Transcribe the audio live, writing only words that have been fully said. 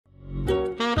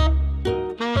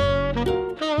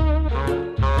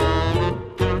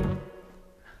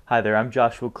Hi there, I'm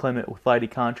Joshua Clement with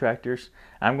Lighty Contractors,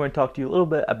 and I'm going to talk to you a little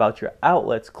bit about your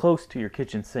outlets close to your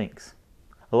kitchen sinks.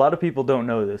 A lot of people don't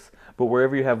know this, but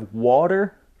wherever you have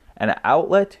water and an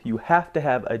outlet, you have to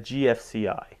have a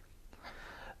GFCI.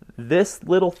 This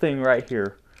little thing right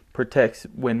here protects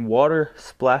when water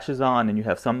splashes on and you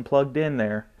have something plugged in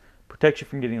there, protects you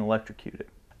from getting electrocuted.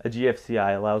 A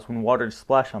GFCI allows when water to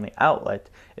splash on the outlet,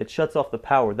 it shuts off the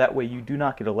power, that way you do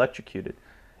not get electrocuted.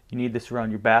 You need this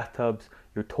around your bathtubs,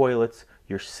 your toilets,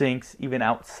 your sinks, even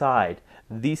outside.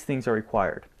 These things are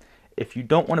required. If you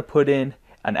don't want to put in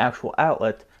an actual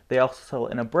outlet, they also sell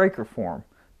it in a breaker form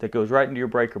that goes right into your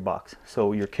breaker box.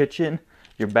 So your kitchen,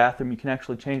 your bathroom, you can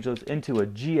actually change those into a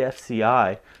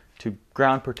GFCI to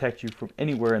ground protect you from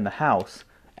anywhere in the house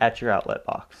at your outlet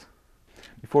box.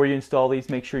 Before you install these,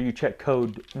 make sure you check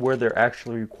code where they're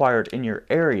actually required in your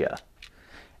area,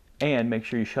 and make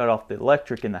sure you shut off the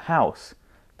electric in the house.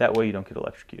 That way you don't get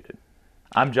electrocuted.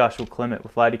 I'm Joshua Clement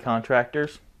with Lighty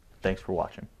Contractors. Thanks for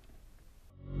watching.